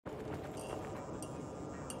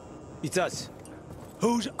It's us.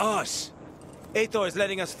 Who's us? Aethor is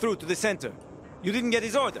letting us through to the center. You didn't get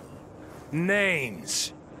his order.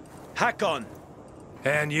 Names. Hakon.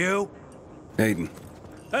 And you? Aiden.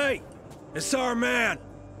 Hey! It's our man!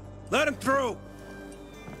 Let him through!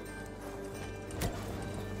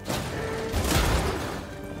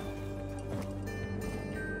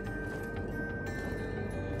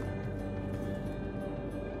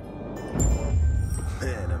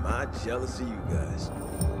 Man, am I jealous of you guys.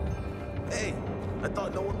 Hey, I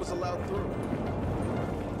thought no one was allowed through.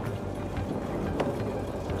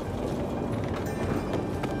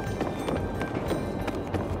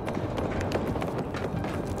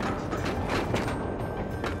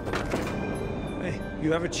 Hey,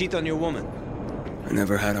 you ever cheat on your woman? I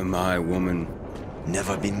never had a my woman.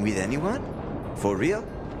 Never been with anyone? For real?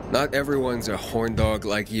 Not everyone's a horn dog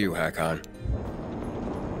like you, Hakon.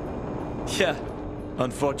 Yeah,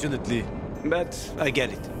 unfortunately. But I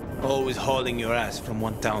get it. Always hauling your ass from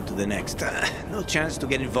one town to the next. No chance to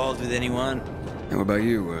get involved with anyone. And what about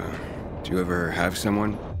you? Do you ever have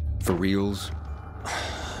someone? For reals?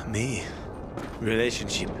 Me?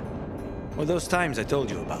 Relationship. Well, those times I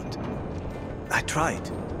told you about. I tried.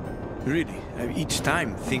 Really. Each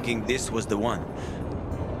time thinking this was the one.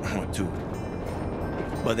 Or two.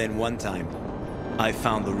 But then one time, I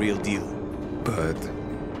found the real deal.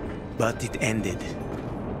 But it ended.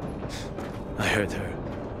 I hurt her.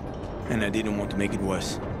 And I didn't want to make it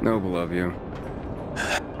worse. Noble of you.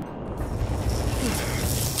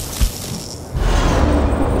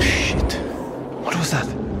 Shit. What was that?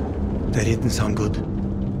 That didn't sound good.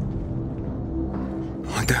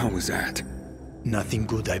 What the hell was that? Nothing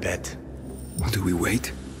good, I bet. Well, do we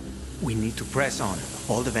wait? We need to press on.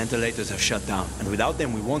 All the ventilators have shut down, and without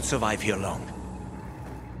them we won't survive here long.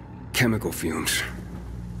 Chemical fumes.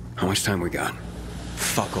 How much time we got?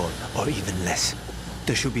 Fuck all, or even less.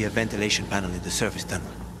 There should be a ventilation panel in the service tunnel.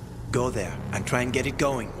 Go there, and try and get it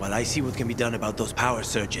going, while I see what can be done about those power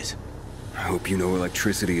surges. I hope you know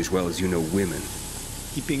electricity as well as you know women.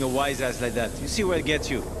 Keeping a wise ass like that, you see where it gets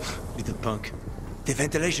you, little punk. The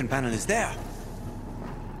ventilation panel is there.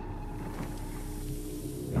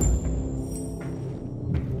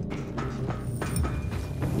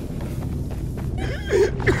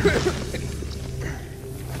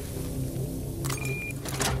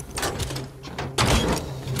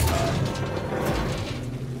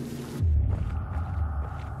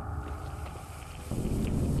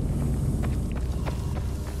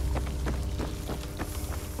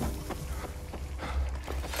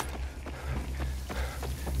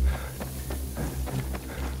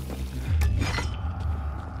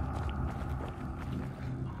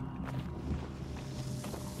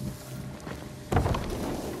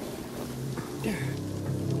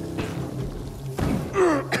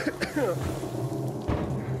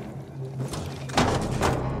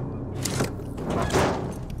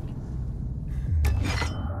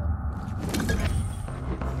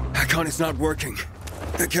 It's not working.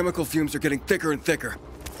 The chemical fumes are getting thicker and thicker.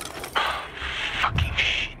 Fucking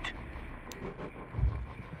shit.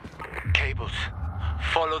 Cables.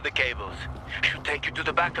 Follow the cables. Should take you to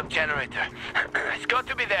the backup generator. It's got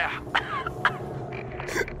to be there.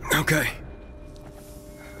 Okay.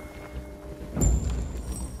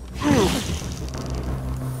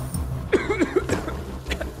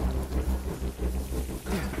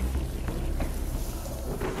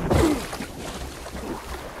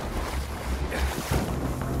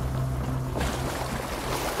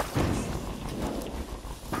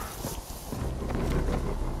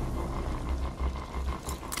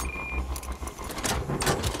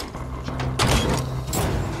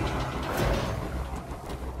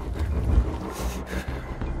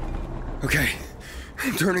 Okay,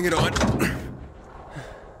 I'm turning it on.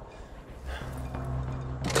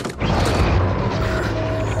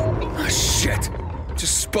 Oh, shit.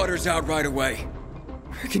 Just sputters out right away.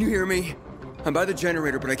 Can you hear me? I'm by the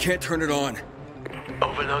generator, but I can't turn it on.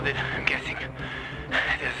 Overloaded, I'm guessing.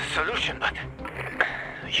 There's a solution, but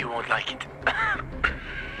you won't like it.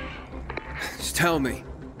 Just tell me.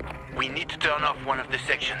 We need to turn off one of the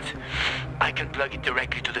sections. I can plug it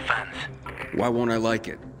directly to the fans. Why won't I like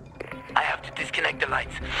it? I have to disconnect the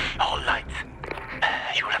lights. All lights.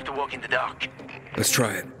 You will have to walk in the dark. Let's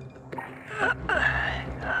try it.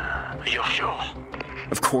 You're sure?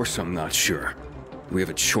 Of course I'm not sure. We have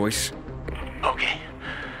a choice? Okay.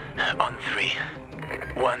 On 3.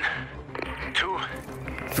 1, 2,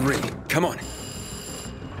 3. Come on.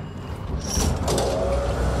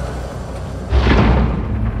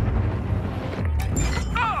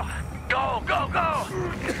 Go, go, go!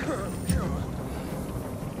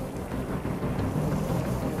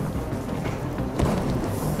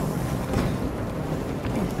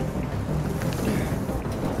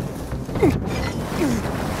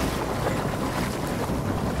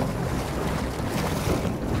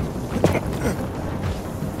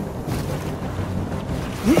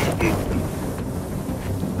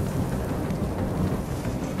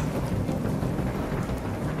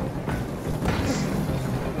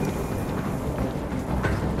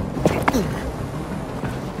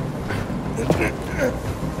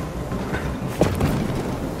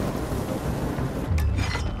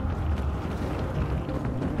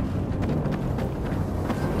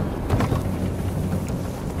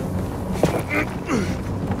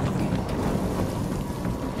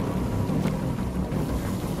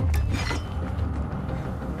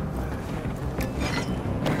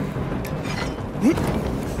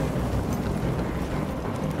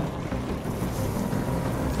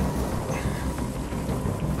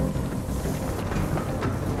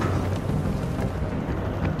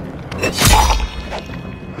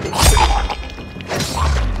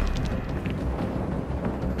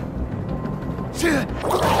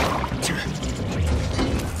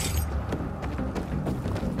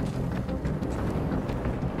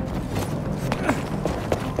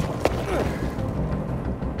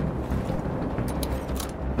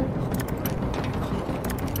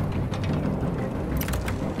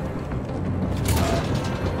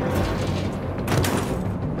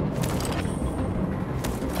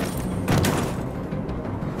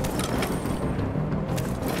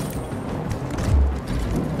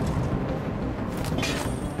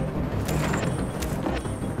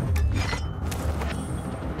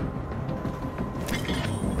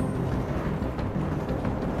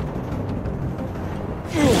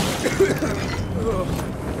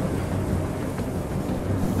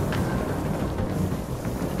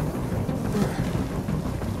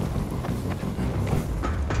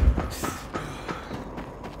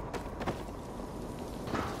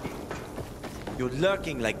 You're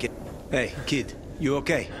lurking like it. Hey, kid, you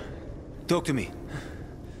okay? Talk to me.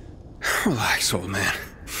 Relax, old man.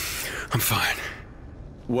 I'm fine.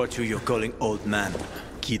 Watch who you're calling old man,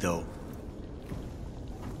 kiddo.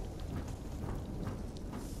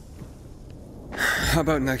 How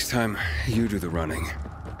about next time you do the running?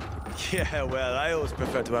 Yeah, well, I always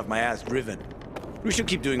prefer to have my ass driven. We should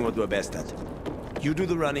keep doing what we're best at. You do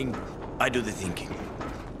the running, I do the thinking.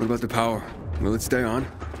 What about the power? Will it stay on?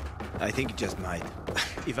 I think it just might.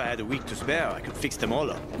 If I had a week to spare, I could fix them all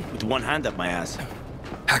up. With one hand up my ass.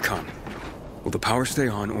 Hakon, will the power stay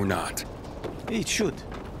on or not? It should.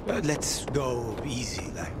 Let's go easy,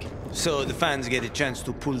 like. So the fans get a chance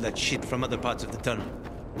to pull that shit from other parts of the tunnel.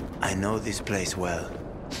 I know this place well.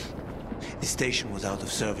 The station was out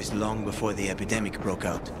of service long before the epidemic broke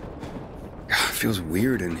out. It feels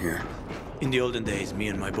weird in here. In the olden days, me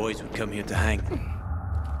and my boys would come here to hang.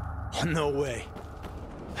 Oh, no way.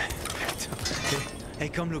 Hey,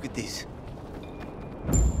 come look at this.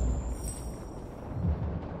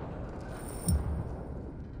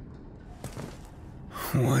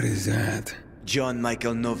 What is that? John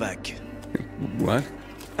Michael Novak. What?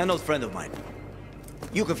 An old friend of mine.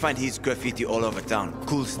 You can find his graffiti all over town.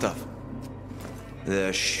 Cool stuff.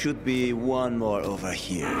 There should be one more over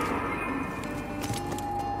here.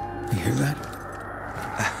 You hear that?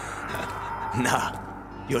 Nah.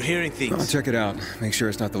 You're hearing things. I'll check it out. Make sure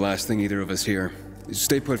it's not the last thing either of us hear.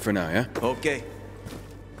 Stay put for now, yeah? Okay.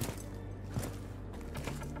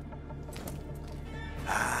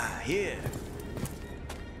 Ah, here.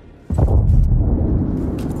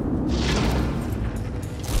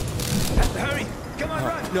 Hurry! Come on,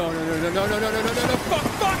 run! No, fuck!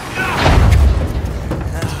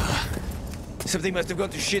 Something must have gone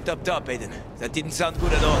to shit up top, Aiden. That didn't sound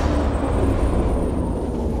good at all.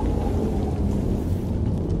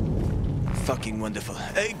 Fucking wonderful.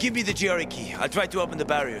 Give me the GRE key. I'll try to open the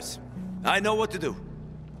barriers. I know what to do.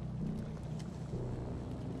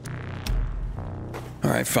 All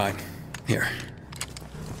right, fine. Here.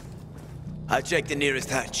 I'll check the nearest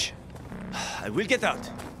hatch. I will get out.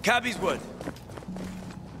 Cabby's word.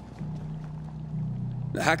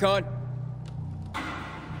 Hakon?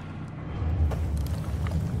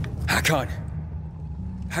 Hakon!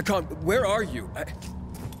 Hakon, where are you?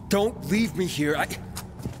 Don't leave me here.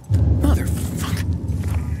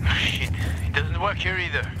 Motherfucker. Shit, it doesn't work here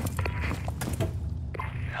either.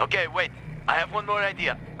 Okay, wait. I have one more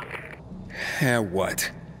idea.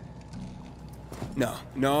 What? No,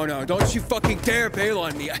 don't you fucking dare bail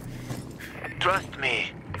on me. Trust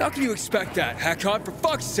me. How can you expect that, Hakon? For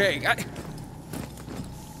fuck's sake!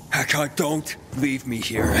 Hakon, don't leave me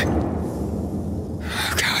here.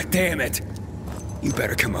 God damn it! You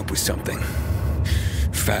better come up with something.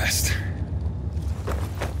 Fast.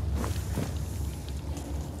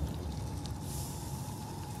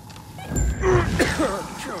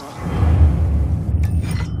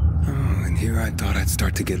 Oh, and here I thought I'd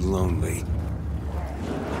start to get lonely.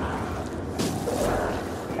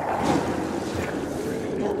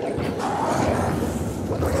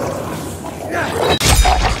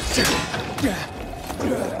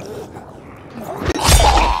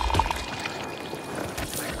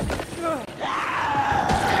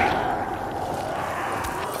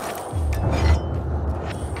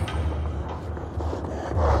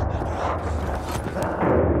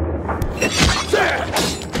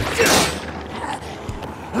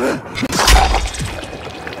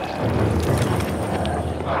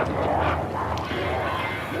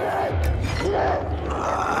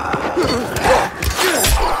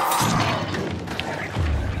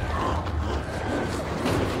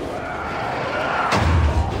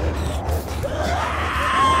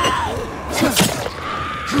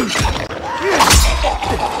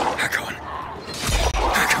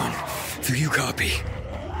 happy.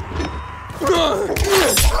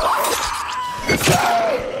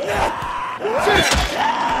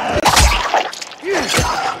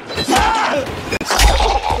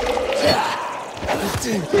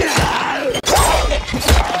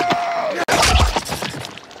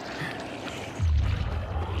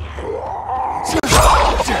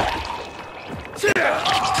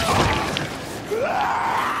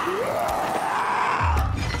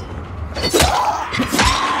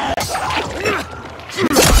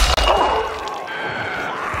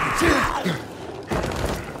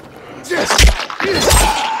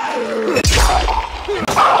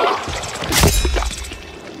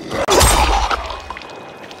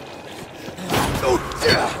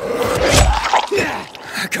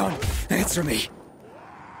 Hakon, answer me.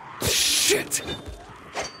 Shit.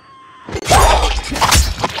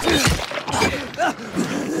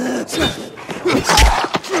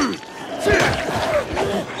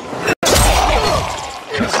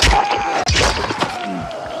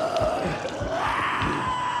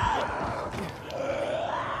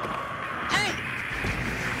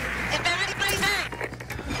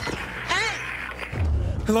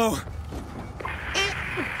 Hello?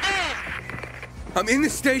 I'm in the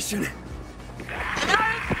station.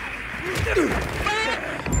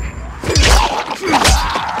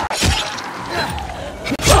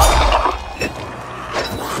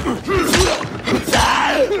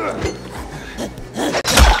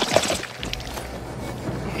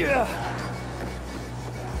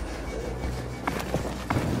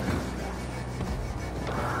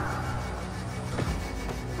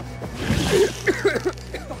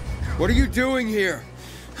 What are you doing here?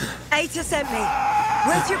 Aita sent me.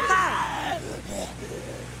 Where's your pal?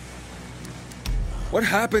 What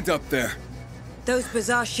happened up there? Those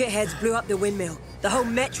bizarre shitheads blew up the windmill. The whole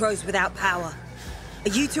metro's without power. Are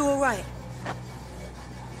you two all right?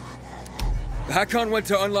 Hakon went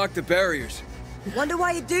to unlock the barriers. Wonder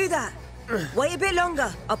why you do that. Wait a bit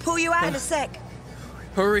longer. I'll pull you out in a sec.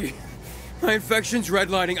 Hurry. My infection's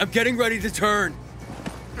redlining. I'm getting ready to turn.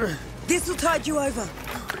 This'll tide you over.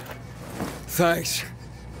 Thanks.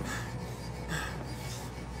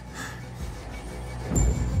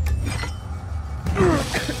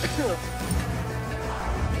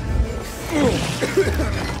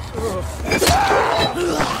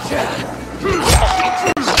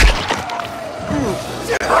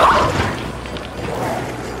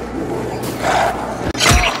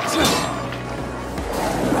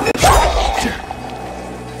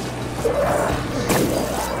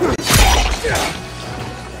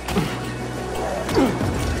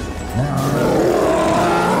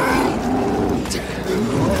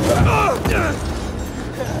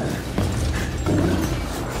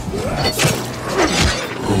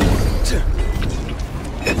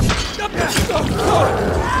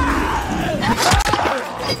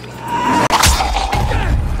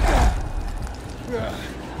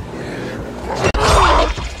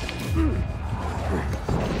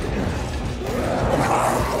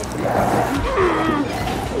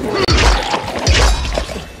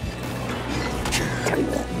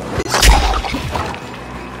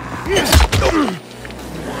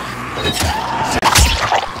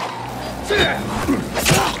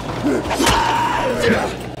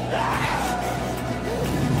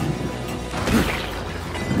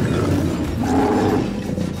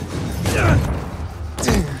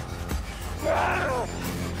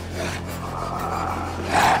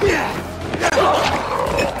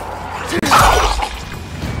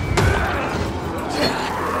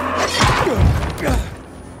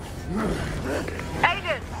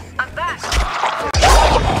 Aiden, I'm back.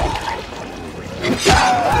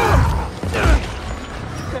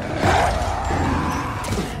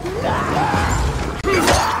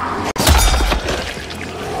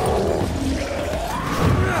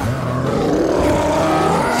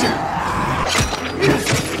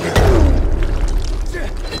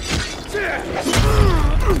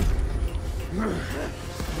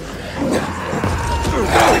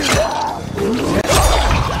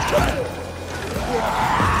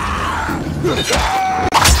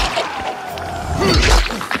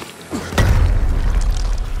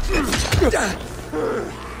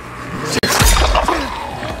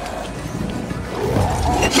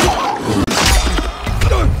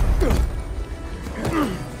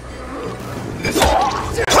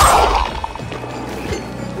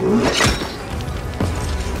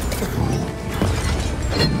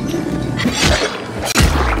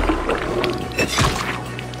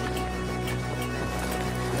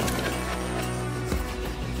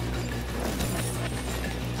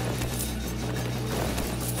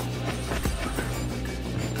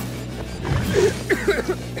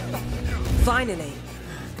 Finally.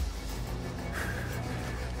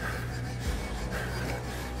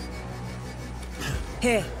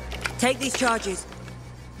 Here, take these charges.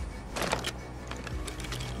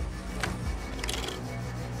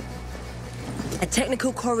 A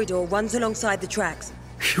technical corridor runs alongside the tracks.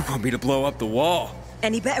 You want me to blow up the wall?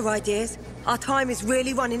 Any better ideas? Our time is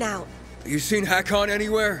really running out. You seen Hakon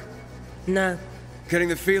anywhere? No, Getting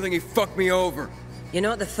the feeling he fucked me over. you're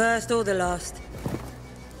not the first or the last.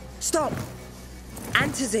 Stop!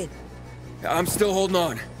 Antizin. I'm still holding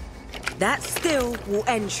on. That still will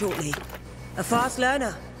end shortly. A fast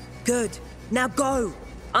learner. Good. Now go.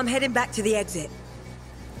 I'm heading back to the exit.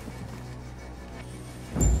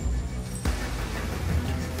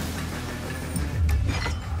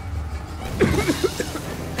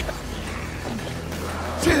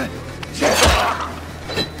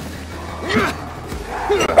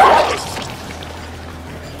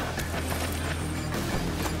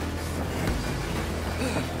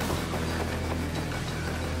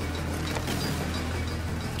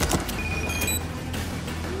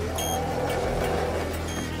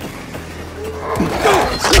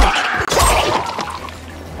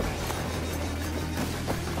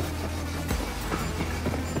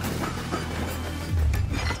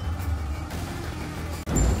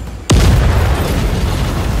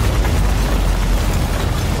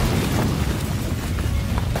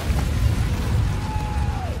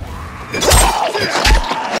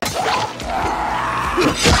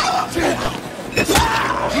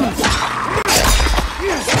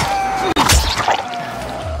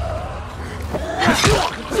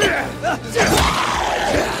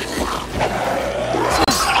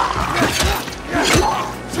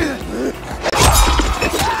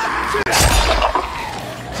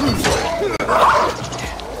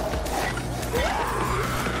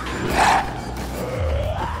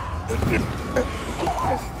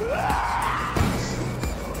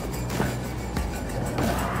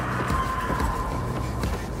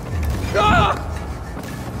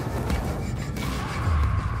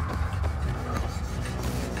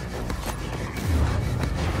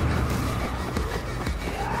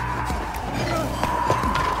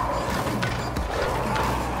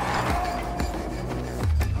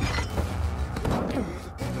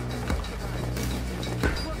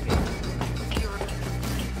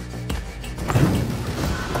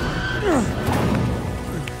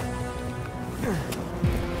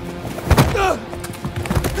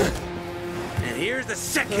 The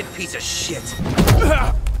second piece of shit.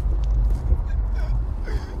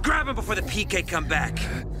 Grab him before the PK come back.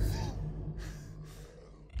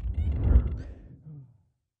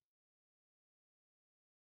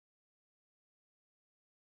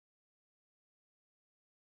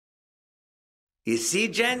 You see,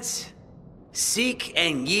 gents? Seek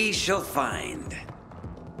and ye shall find.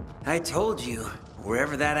 I told you,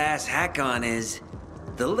 wherever that ass Hakon is,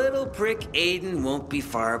 the little prick Aiden won't be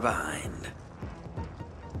far behind.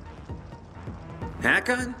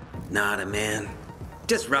 Hakon? Not a man.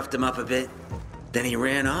 Just roughed him up a bit. Then he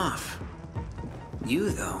ran off.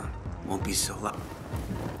 You, though, won't be so lucky.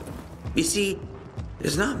 You see,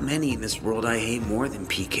 there's not many in this world I hate more than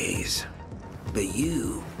PKs. But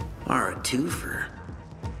you are a twofer.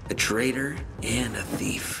 A traitor and a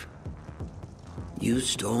thief. You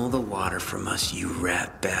stole the water from us, you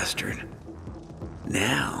rat bastard.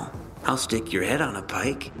 Now, I'll stick your head on a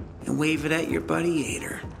pike and wave it at your buddy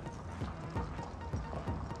Ader.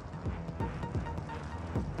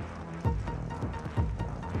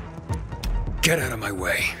 Get out of my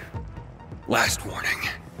way. Last warning.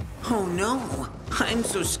 Oh no! I'm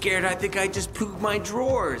so scared I think I just pooped my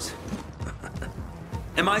drawers.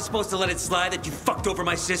 Am I supposed to let it slide that you fucked over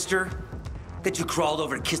my sister? That you crawled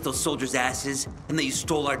over to kiss those soldiers' asses? And that you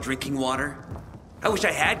stole our drinking water? I wish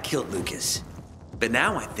I had killed Lucas. But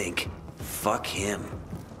now I think, fuck him.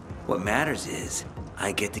 What matters is,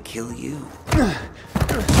 I get to kill you.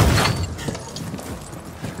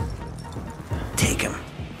 Take him.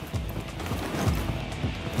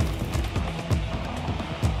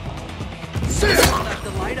 Left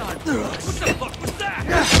the light on. What the fuck was that?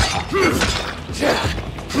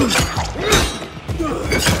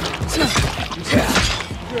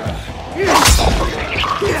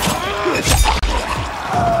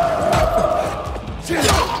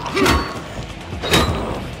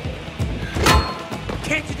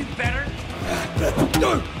 Can't you do better?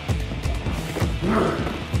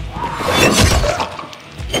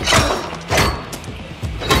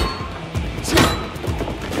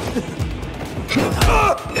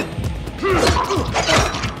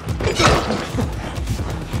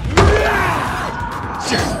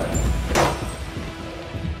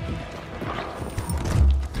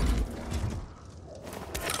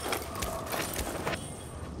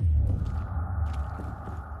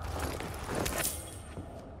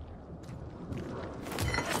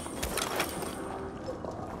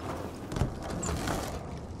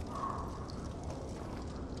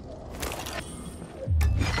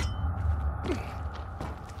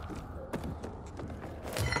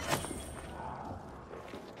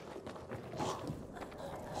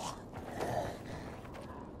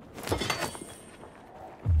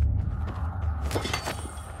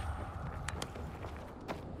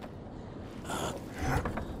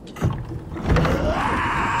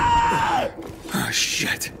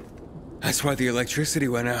 Shit. That's why the electricity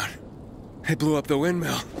went out. It blew up the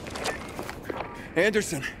windmill.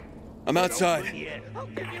 Anderson, I'm outside.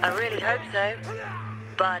 I really hope so.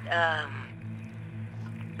 But,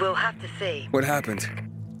 we'll have to see. What happened?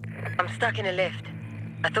 I'm stuck in a lift.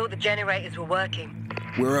 I thought the generators were working.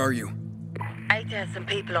 Where are you? Ada has some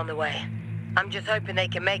people on the way. I'm just hoping they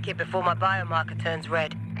can make it before my biomarker turns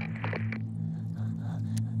red.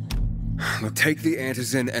 Look, take the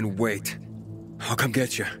antizin and wait. I'll come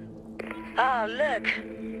get you. Oh, look.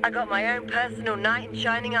 I got my own personal knight in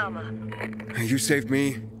shining armor. You saved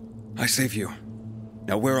me, I save you.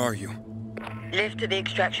 Now where are you? Lift at the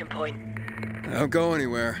extraction point. Don't go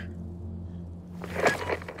anywhere.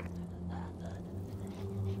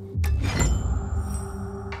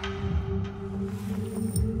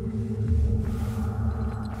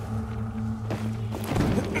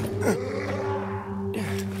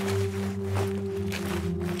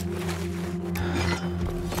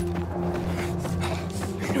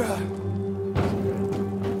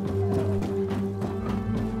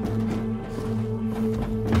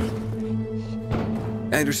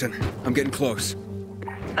 Anderson, I'm getting close.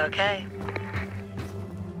 Okay.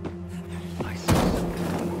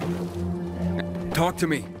 Talk to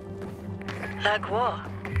me. Like what?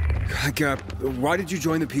 Why did you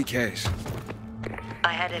join the PKs?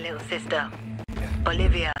 I had a little sister,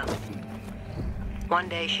 Olivia. One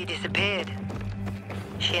day she disappeared.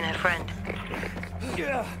 She and her friend.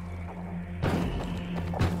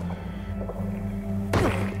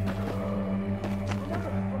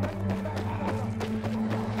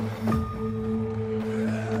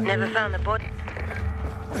 Never found the body.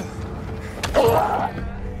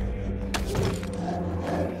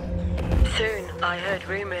 Soon, I heard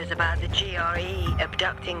rumors about the GRE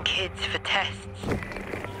abducting kids for tests.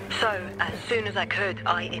 So, as soon as I could,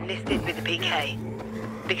 I enlisted with the PK.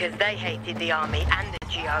 Because they hated the army and the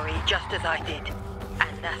GRE just as I did.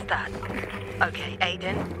 And that's that. Okay,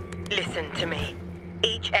 Aiden, listen to me.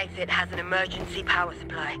 Each exit has an emergency power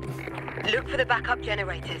supply. Look for the backup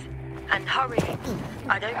generators. And hurry.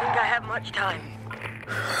 I don't think I have much time.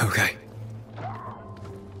 Okay.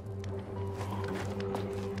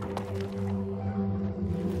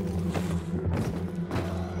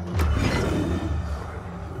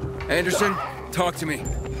 Anderson, talk to me.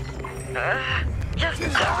 Just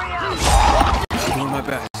hurry up. I'm doing my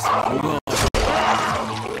best. Hold on.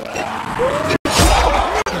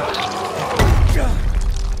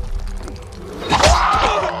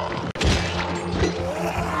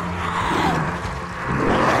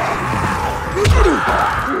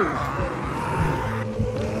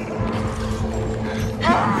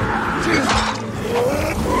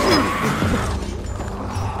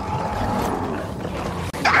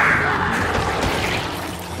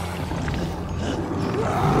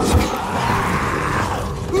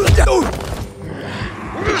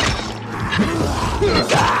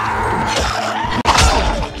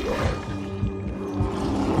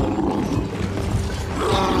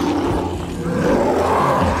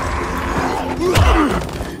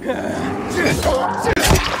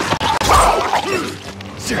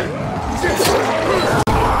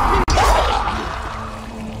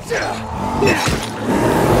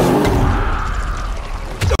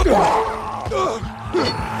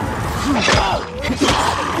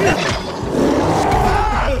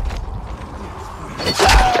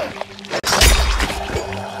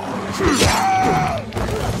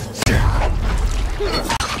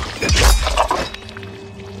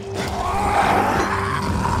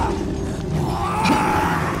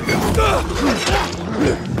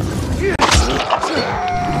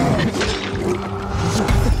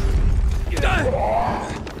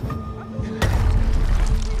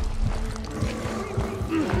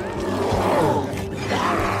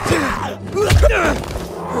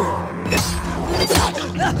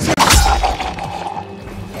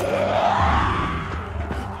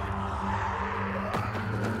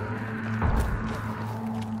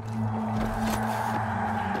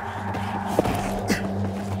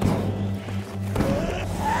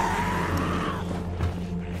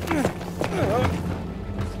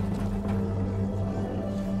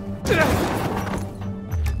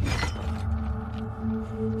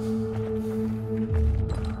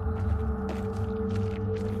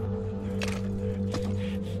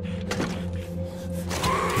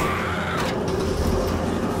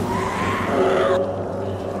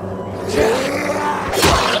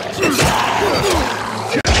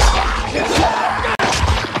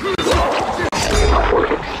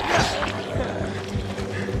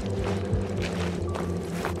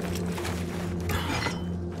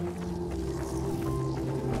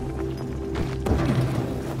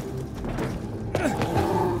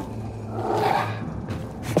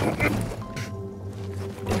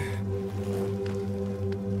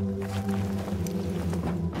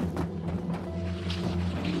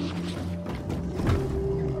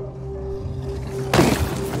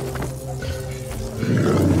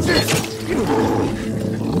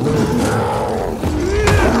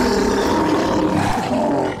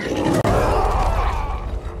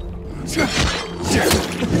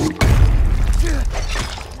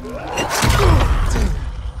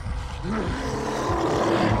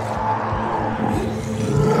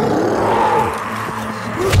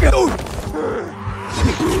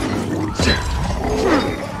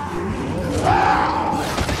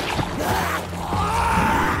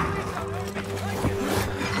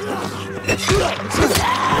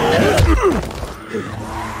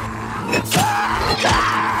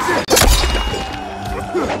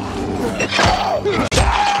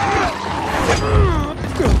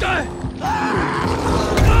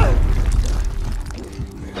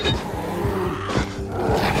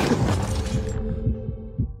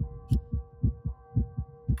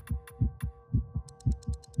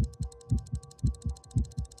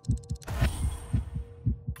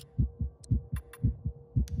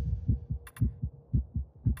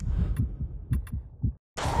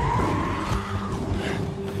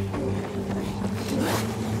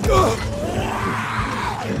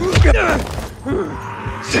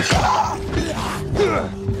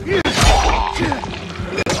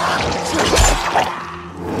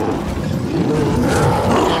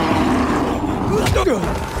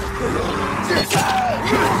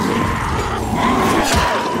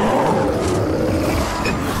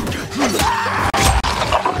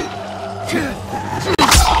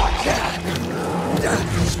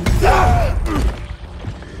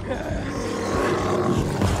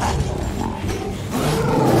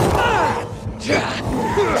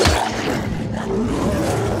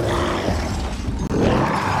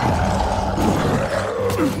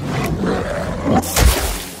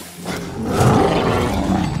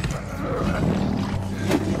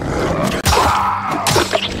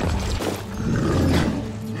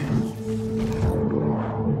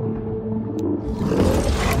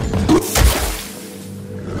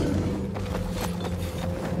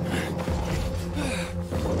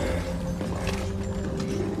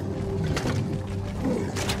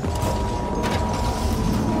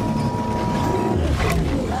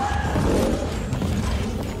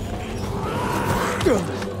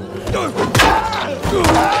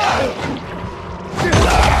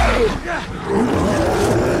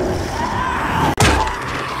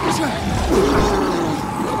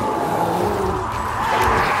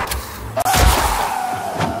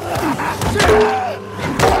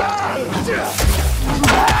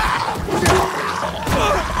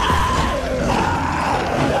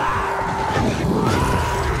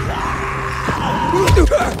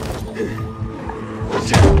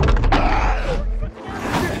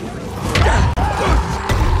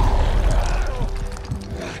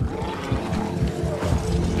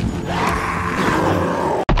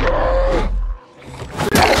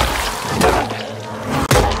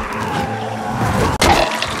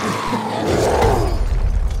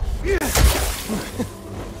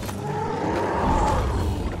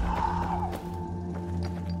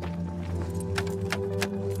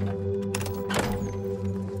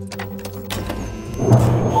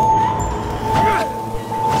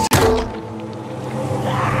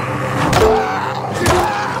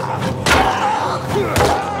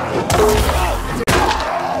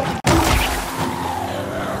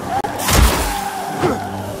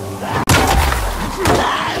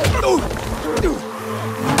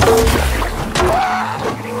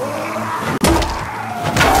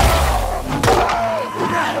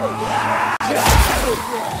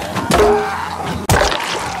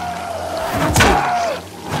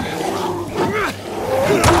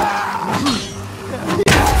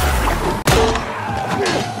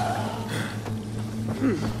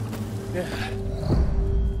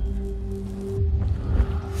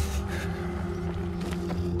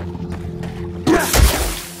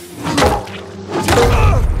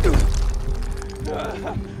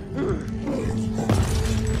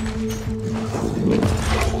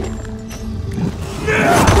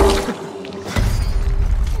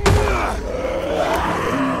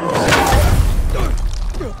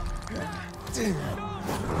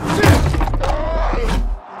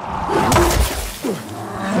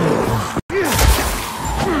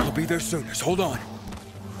 I'll be there soon. Just hold on.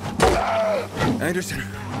 Anderson,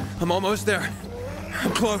 I'm almost there.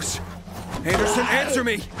 I'm close. Anderson, answer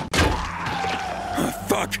me! Oh,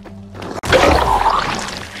 fuck!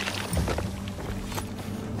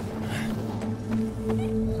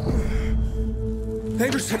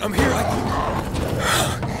 Anderson, I'm here.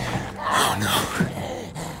 Oh no.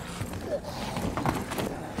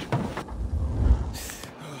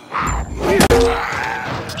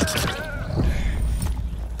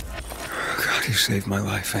 God, You saved my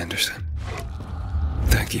life, Anderson.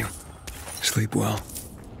 Thank you. Sleep well.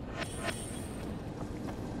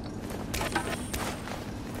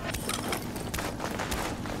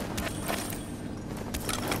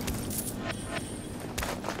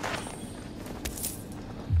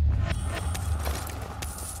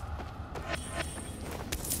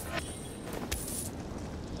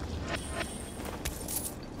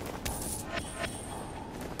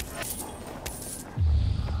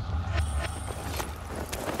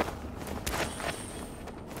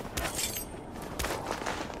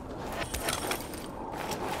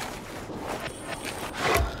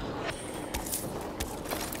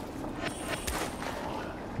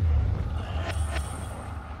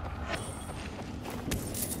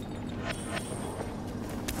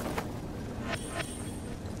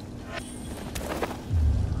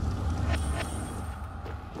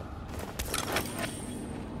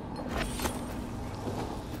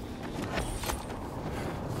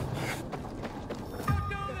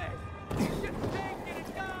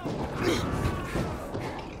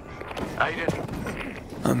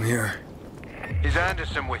 Aiden, I'm here. is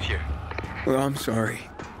Anderson with you? Well, I'm sorry.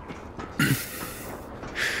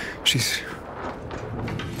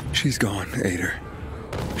 She's gone, Ader.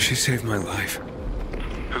 She saved my life.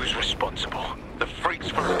 Who's responsible? The freaks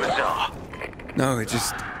from the bazaar? No, it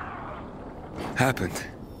just happened.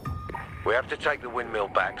 We have to take the windmill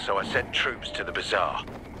back, so I sent troops to the bazaar.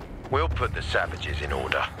 We'll put the savages in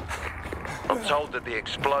order. I'm told that the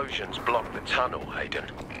explosions blocked the tunnel, Aiden.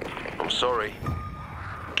 I'm sorry.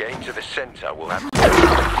 Getting to the center will have to...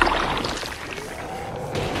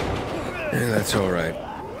 Yeah, that's all right.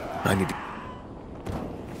 I need to...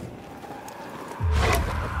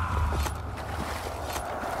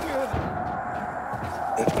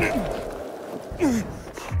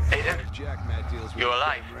 Aiden, you're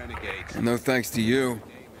alive. No thanks to you.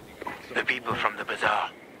 The people from the bazaar.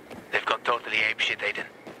 They've gone totally apeshit, Aiden.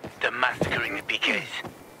 They're massacring the PKs.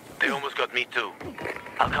 They almost got me too.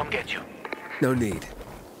 I'll come get you. No need.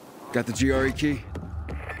 Got the GRE key?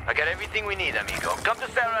 I got everything we need, amigo. Come to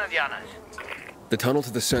Sarah and Yana's. The tunnel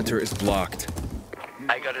to the center is blocked.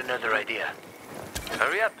 I got another idea.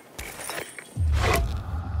 Hurry up.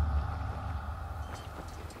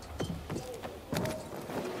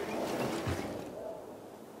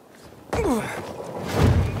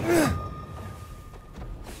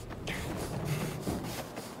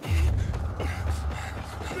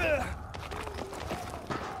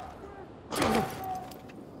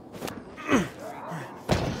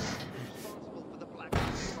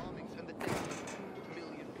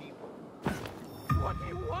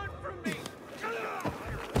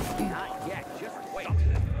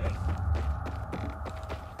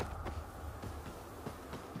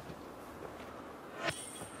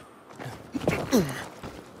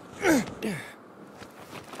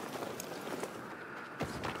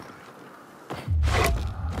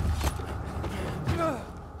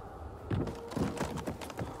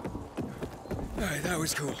 Alright, that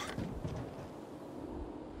was cool.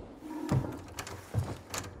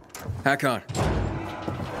 Hakon.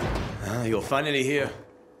 You're finally here.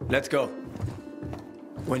 Let's go.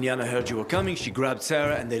 When Yana heard you were coming, she grabbed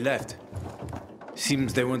Sarah and they left.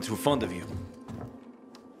 Seems they weren't too fond of you.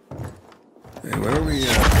 Hey, where are we,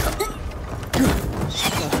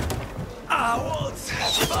 Waltz!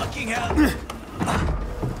 Fucking hell!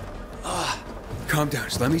 Calm down,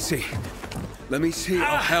 just let me see. Let me see,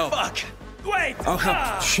 I'll help. Fuck! Wait! I'll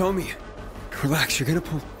help, show me. Relax, you're gonna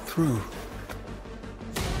pull through.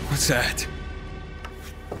 What's that?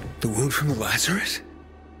 The wound from the Lazarus?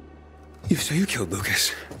 You say you killed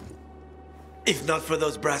Lucas. If not for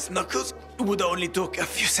those brass knuckles, it would only took a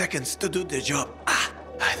few seconds to do the job.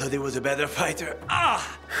 I thought he was a better fighter.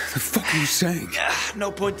 The fuck are you saying?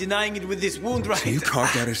 No point denying it with this wound, right? So you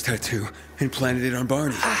carved out his tattoo and planted it on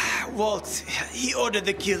Barney. Waltz, he ordered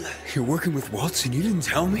the kill. You're working with Waltz and you didn't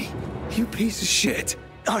tell me? You piece of shit.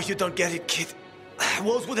 Oh, you don't get it, kid.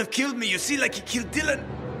 Waltz would have killed me, you see, like he killed Dylan.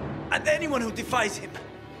 And anyone who defies him.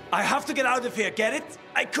 I have to get out of here, get it?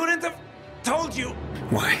 I couldn't have told you.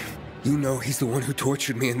 Why? You know he's the one who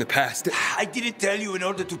tortured me in the past. I didn't tell you in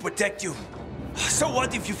order to protect you. So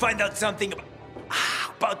what if you find out something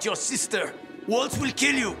about your sister? Waltz will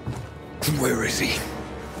kill you. Where is he?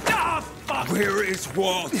 Fuck! Where is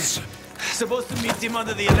Waltz? Supposed to meet him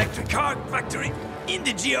under the electric car factory in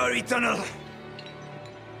the GRE tunnel.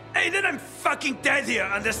 Hey, then I'm fucking dead here,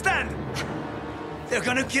 understand? They're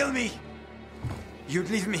gonna kill me. You'd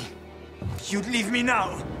leave me. You'd leave me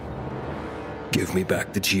now. Give me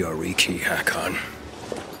back the GRE key, Hakon.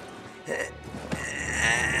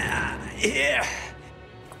 Here.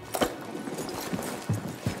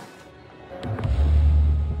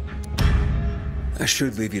 I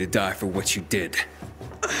should leave you to die for what you did.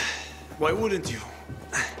 Why wouldn't you?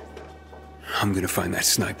 I'm gonna find that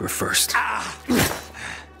sniper first.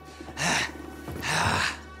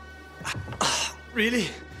 Really?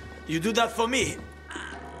 You do that for me?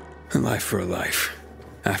 A life for a life.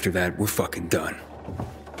 After that, we're fucking done.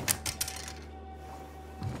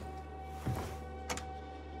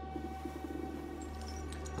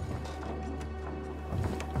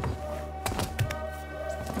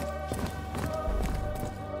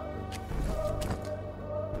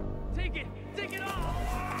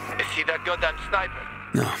 See that goddamn sniper?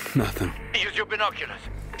 No, nothing. Use your binoculars.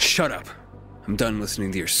 Shut up. I'm done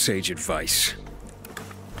listening to your sage advice.